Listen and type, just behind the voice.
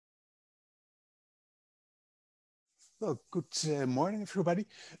Well, good morning, everybody.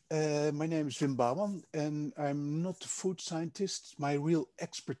 My name is Bouwman, and I'm not a food scientist. My real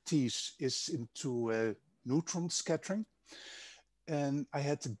expertise is into neutron scattering. And I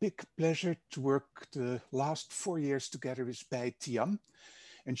had the big pleasure to work the last 4 years together with Bai Tian.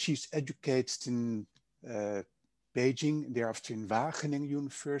 And she's educated in Beijing, and thereafter in Wageningen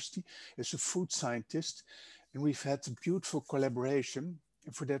University as a food scientist. And we've had a beautiful collaboration.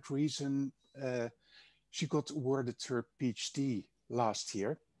 And for that reason, she got awarded her PhD last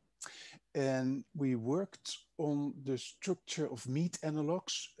year. And we worked on the structure of meat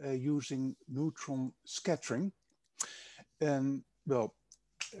analogues using neutron scattering. And well,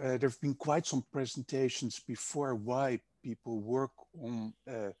 there have been quite some presentations before why people work on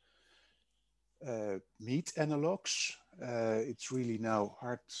meat analogues. It's really now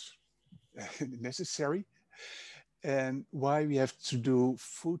hard necessary. And why we have to do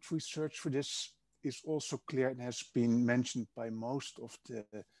food research for this is also clear and has been mentioned by most of the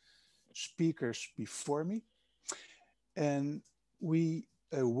speakers before me. And we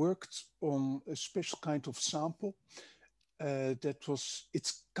worked on a special kind of sample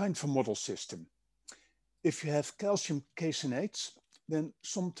it's kind of a model system. If you have calcium caseinates, then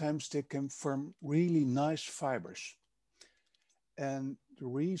sometimes they can form really nice fibers. And the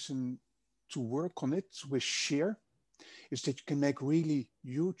reason to work on it with shear is that you can make really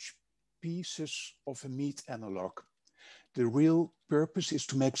huge pieces of a meat analog. The real purpose is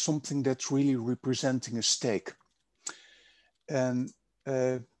to make something that's really representing a steak. And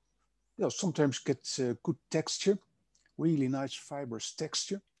sometimes you get good texture, really nice fibrous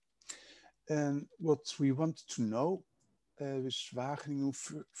texture. And what we want to know with Wageningen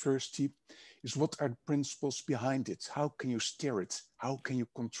University is what are the principles behind it? How can you steer it? How can you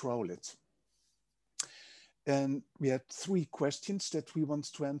control it? And we had 3 questions that we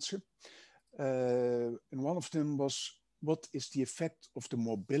want to answer. And one of them was, what is the effect of the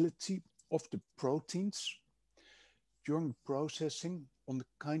mobility of the proteins during processing on the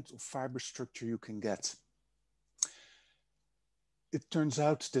kind of fiber structure you can get? It turns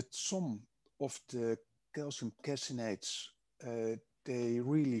out that some of the calcium caseinates, they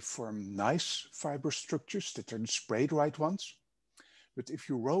really form nice fiber structures that are the spray dried ones. But if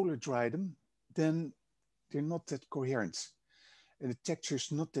you roller dry them, then they're not that coherent. And the texture is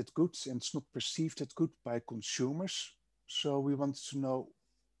not that good, and it's not perceived that good by consumers. So we want to know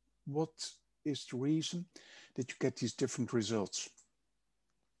what is the reason that you get these different results.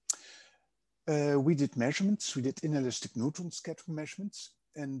 We did measurements, we did inelastic neutron scattering measurements,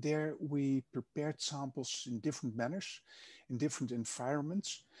 and there we prepared samples in different manners, in different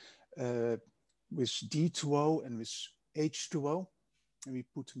environments, with D2O and with H2O, and we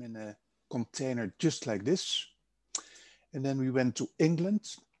put them in a container just like this. And then we went to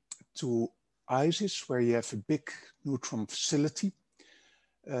England, to ISIS, where you have a big neutron facility.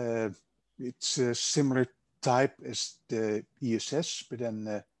 It's a similar type as the ESS, but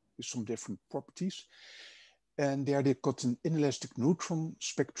then with some different properties. And there they got an inelastic neutron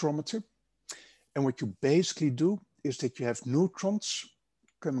spectrometer. And what you basically do is that you have neutrons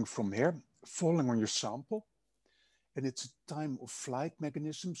coming from here, falling on your sample. And it's a time of flight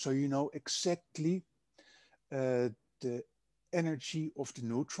mechanism, so you know exactly the energy of the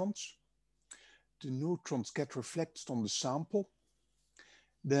neutrons. The neutrons get reflected on the sample.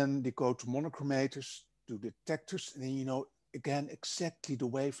 Then they go to monochromators, to detectors, and then you know again exactly the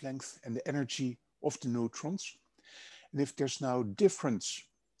wavelength and the energy of the neutrons. And if there's now difference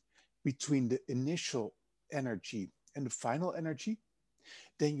between the initial energy and the final energy,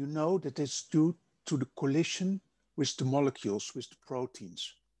 then you know that it's due to the collision with the molecules, with the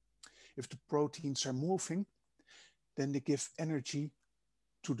proteins. If the proteins are moving, then they give energy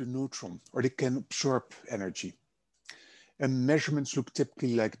to the neutron, or they can absorb energy. And measurements look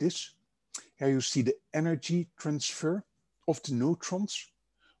typically like this. Here you see the energy transfer of the neutrons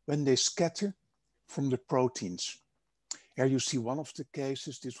when they scatter from the proteins. Here you see one of the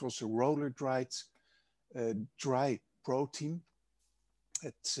cases. This was a roller dried dry protein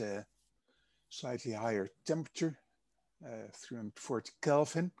at slightly higher temperature, 340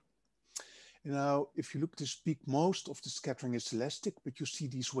 Kelvin. Now, if you look at this peak, most of the scattering is elastic, but you see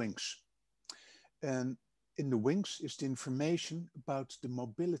these wings. And in the wings is the information about the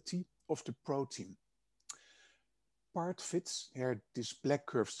mobility of the protein. Part of it, here this black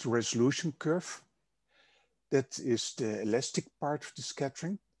curve is the resolution curve. That is the elastic part of the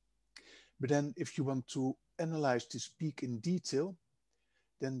scattering. But then if you want to analyze this peak in detail,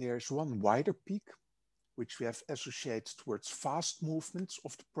 then there's one wider peak, which we have associated towards fast movements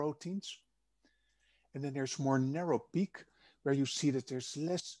of the proteins. And then there's more narrow peak, where you see that there's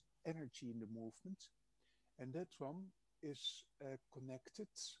less energy in the movement. And that one is connected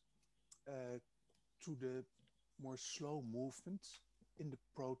to the more slow movement in the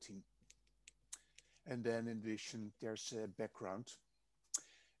protein. And then in addition, there's a background.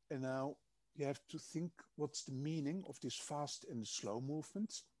 And now you have to think what's the meaning of this fast and slow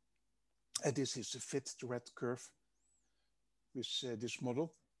movement. And this is a fit the red curve with this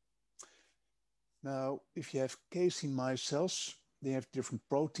model. Now, if you have casein mice cells, they have different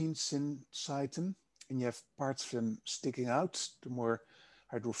proteins inside them, and you have parts of them sticking out, the more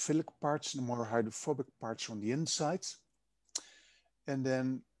hydrophilic parts and the more hydrophobic parts on the inside. And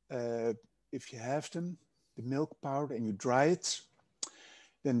then if you have them, the milk powder, and you dry it,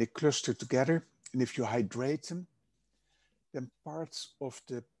 then they cluster together. And if you hydrate them, then parts of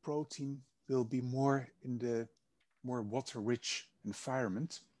the protein will be more in the more water-rich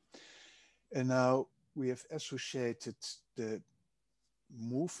environment. And now we have associated the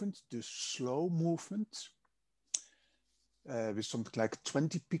movement, the slow movement, with something like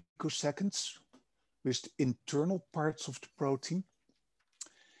 20 picoseconds with the internal parts of the protein.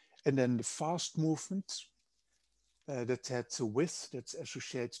 And then the fast movement that had a width that's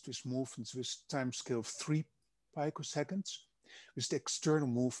associated with movements with time scale of 3 picoseconds with the external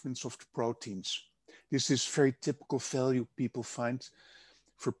movements of the proteins. This is very typical value people find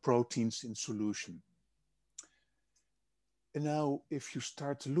for proteins in solution. And now if you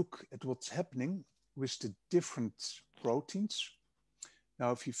start to look at what's happening with the different proteins,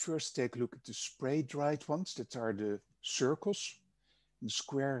 now if you first take a look at the spray dried ones, that are the circles, and the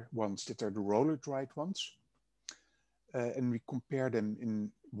square ones, that are the roller dried ones, and we compare them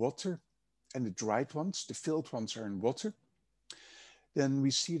in water, and the dried ones, the filled ones are in water, then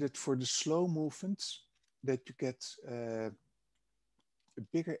we see that for the slow movements that you get a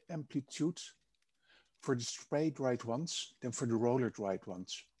bigger amplitude for the spray dried ones than for the roller dried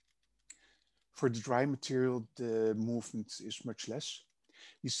ones. For the dry material, the movement is much less.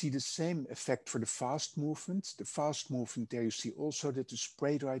 You see the same effect for the fast movement. The fast movement, there you see also that the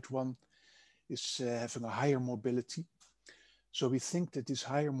spray dried one is having a higher mobility. So we think that this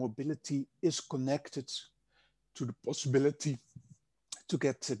higher mobility is connected to the possibility to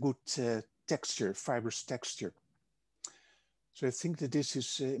get a good texture, fibrous texture. So I think that this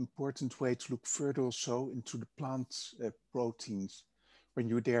is an important way to look further also into the plant proteins when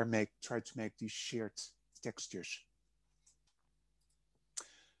you there try to make these shared textures.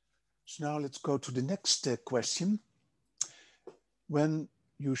 So now let's go to the next question. When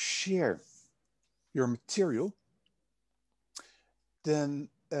you share your material, then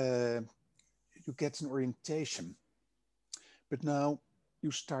you get an orientation. But now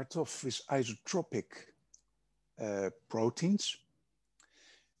you start off with isotropic proteins.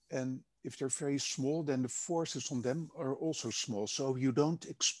 And if they're very small, then the forces on them are also small. So you don't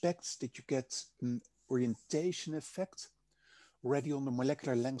expect that you get an orientation effect already on the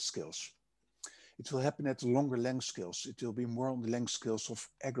molecular length scales. It will happen at the longer length scales. It will be more on the length scales of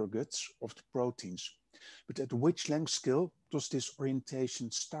aggregates of the proteins. But at which length scale does this orientation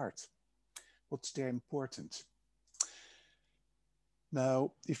start? What's there important?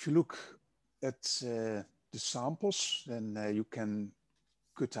 Now, if you look at the samples, then you can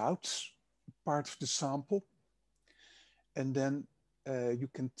cut out part of the sample. And then you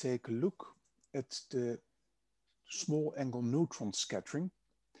can take a look at the small angle neutron scattering.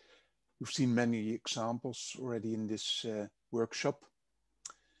 You've seen many examples already in this workshop.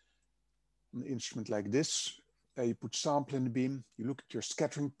 An instrument like this, you put sample in the beam, you look at your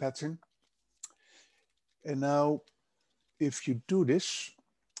scattering pattern. And now, if you do this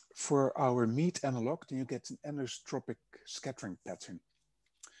for our meat analog, then you get an anisotropic scattering pattern.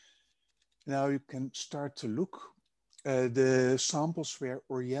 Now you can start to look. The samples were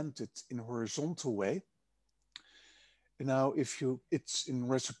oriented in a horizontal way. And now it's in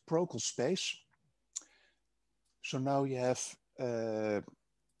reciprocal space. So now you have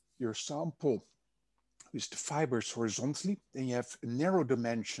your sample with the fibers horizontally, then you have a narrow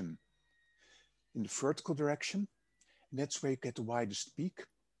dimension in the vertical direction. And that's where you get the widest peak.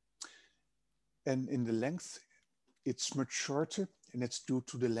 And in the length, it's much shorter, and that's due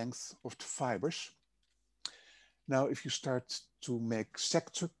to the length of the fibers. Now, if you start to make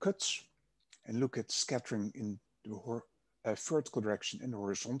sector cuts and look at scattering in the vertical direction and the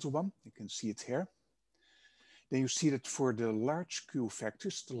horizontal one, you can see it here. Then you see that for the large Q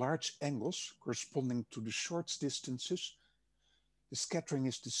factors, the large angles corresponding to the short distances, the scattering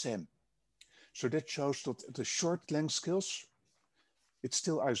is the same. So that shows that at the short length scales, it's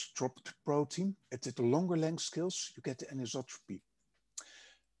still isotropic protein. At the longer length scales, you get the anisotropy.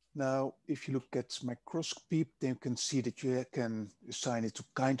 Now, if you look at microscopy, then you can see that you can assign it to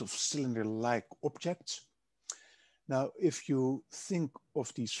kind of cylinder-like objects. Now, if you think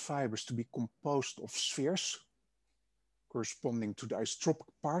of these fibers to be composed of spheres corresponding to the isotropic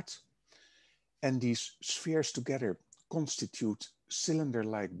part, and these spheres together constitute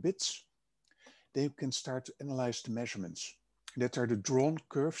cylinder-like bits, then you can start to analyze the measurements. That are the drawn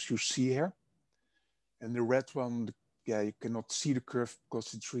curves you see here. And the red one, yeah, you cannot see the curve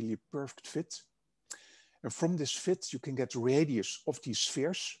because it's really a perfect fit. And from this fit, you can get the radius of these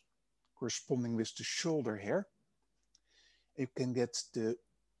spheres corresponding with the shoulder here. You can get the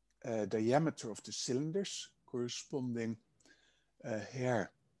diameter of the cylinders corresponding here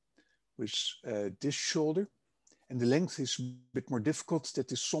with this shoulder. And the length is a bit more difficult.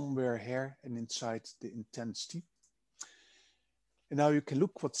 That is somewhere here and inside the intensity. And now you can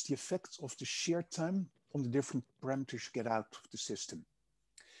look what's the effect of the shear time on the different parameters you get out of the system.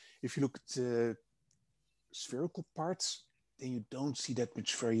 If you look at the spherical parts, then you don't see that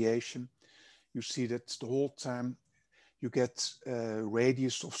much variation. You see that the whole time you get a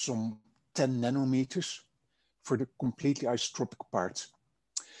radius of some 10 nanometers for the completely isotropic part.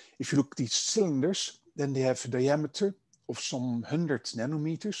 If you look at these cylinders, then they have a diameter of some 100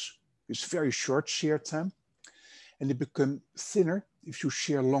 nanometers with very short shear time, and they become thinner if you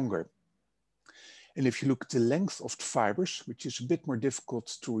shear longer. And if you look at the length of the fibers, which is a bit more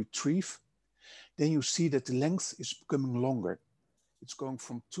difficult to retrieve, then you see that the length is becoming longer. It's going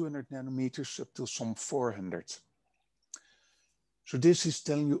from 200 nanometers up to some 400. So this is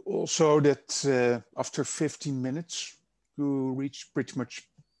telling you also that after 15 minutes, you reach pretty much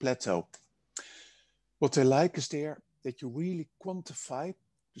plateau. What I like is there that you really quantify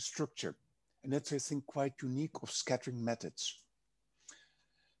the structure. And that's, I think, quite unique of scattering methods.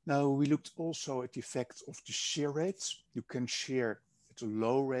 Now, we looked also at the effect of the shear rates. You can shear at a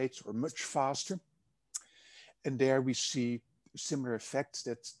low rate or much faster. And there we see a similar effect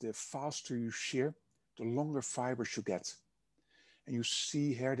that the faster you shear, the longer fibers you get. And you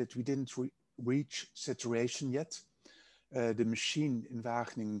see here that we didn't reach saturation yet. The machine in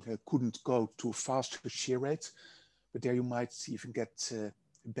Wageningen couldn't go to a faster shear rate, but there you might even get a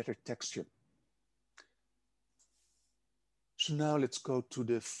better texture. So now let's go to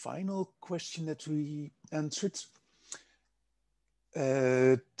the final question that we answered.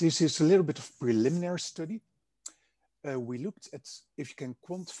 This is a little bit of preliminary study. We looked at if you can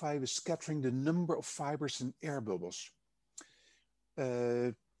quantify with scattering the number of fibers in air bubbles.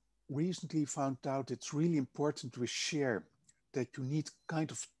 Recently found out it's really important with shear that you need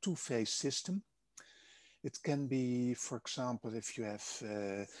kind of two-phase system. It can be, for example, if you have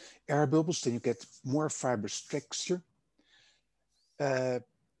air bubbles, then you get more fibrous texture.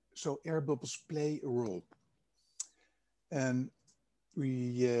 So air bubbles play a role. And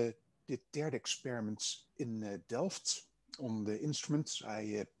we did there the experiments in Delft on the instruments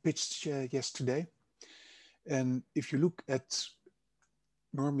I pitched yesterday. And if you look at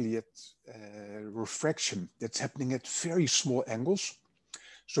normally at refraction, that's happening at very small angles.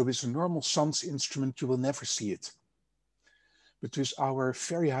 So with a normal SANS instrument, you will never see it. But with our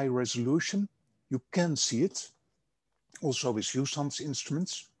very high resolution, you can see it. Also with USANS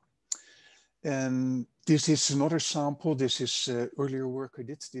instruments. And this is another sample. This is earlier work I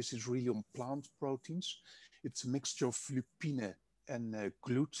did. This is really on plant proteins. It's a mixture of lupine and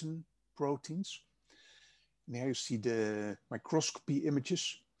gluten proteins. And here you see the microscopy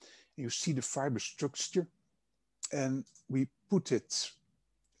images. And you see the fiber structure. And we put it.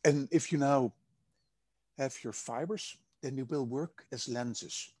 And if you now have your fibers, then they will work as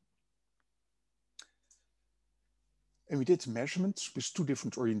lenses. And we did measurements with two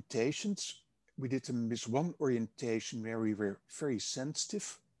different orientations. We did them with one orientation where we were very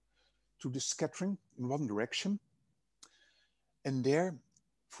sensitive to the scattering in one direction. And there,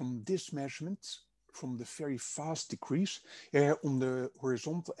 from this measurement, from the very fast decrease, here on the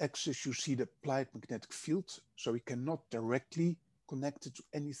horizontal axis, you see the applied magnetic field. So we cannot directly connect it to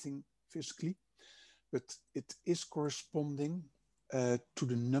anything physically, but it is corresponding to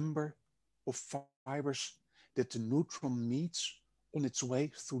the number of fibers that the neutron meets on its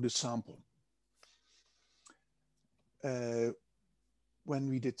way through the sample. When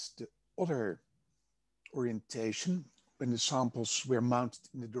we did the other orientation, when the samples were mounted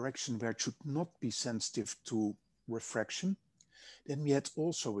in the direction where it should not be sensitive to refraction, then we had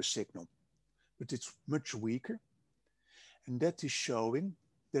also a signal, but it's much weaker. And that is showing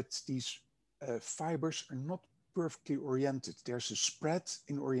that these fibers are not perfectly oriented. There's a spread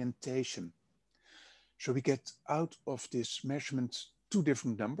in orientation. So we get out of this measurement two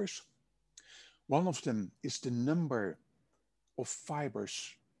different numbers. One of them is the number of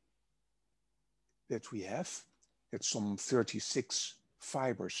fibers that we have. It's some 36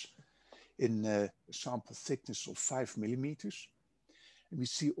 fibers in a sample thickness of 5 millimeters. And we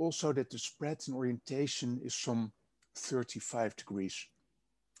see also that the spread in orientation is some 35 degrees.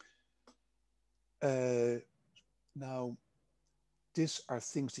 Now, these are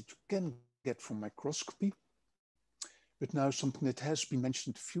things that you can get from microscopy. But now something that has been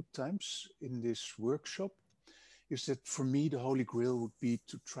mentioned a few times in this workshop is that for me, the holy grail would be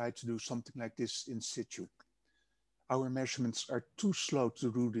to try to do something like this in situ. Our measurements are too slow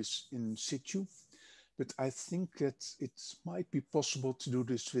to do this in situ, but I think that it might be possible to do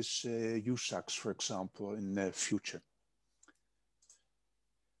this with USACs, for example, in the future.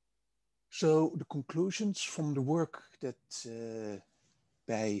 So the conclusions from the work that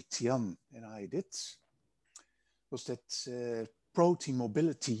Bij Tian and I did was that protein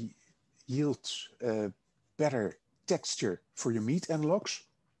mobility yields better texture for your meat analogues.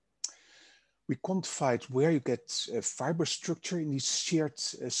 We quantified where you get fiber structure in these shared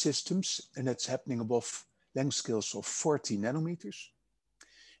systems, and that's happening above length scales of 40 nanometers.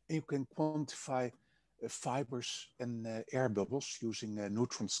 And you can quantify fibers and air bubbles using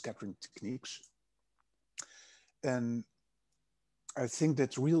neutron scattering techniques. And I think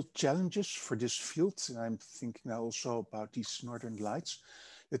that real challenges for this field, and I'm thinking now also about these northern lights,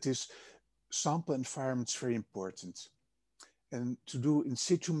 that is sample environment's very important. And to do in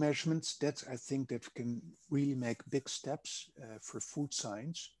situ measurements, that I think that we can really make big steps for food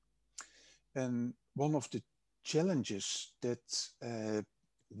science. And one of the challenges that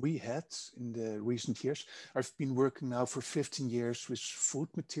we had in the recent years, I've been working now for 15 years with food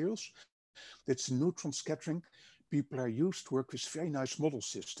materials. That's neutron scattering. People are used to work with very nice model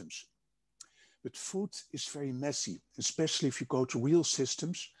systems. But food is very messy, especially if you go to real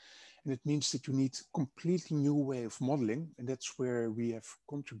systems. And it means that you need a completely new way of modeling. And that's where we have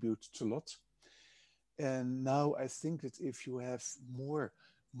contributed a lot. And now I think that if you have more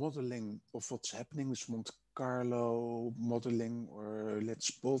modeling of what's happening with Monte Carlo modeling or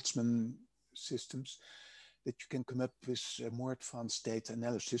let's Boltzmann systems, that you can come up with more advanced data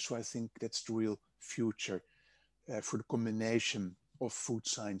analysis. So I think that's the real future for the combination of food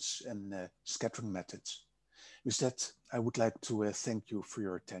science and scattering methods. With that, I would like to thank you for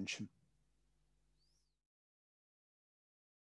your attention.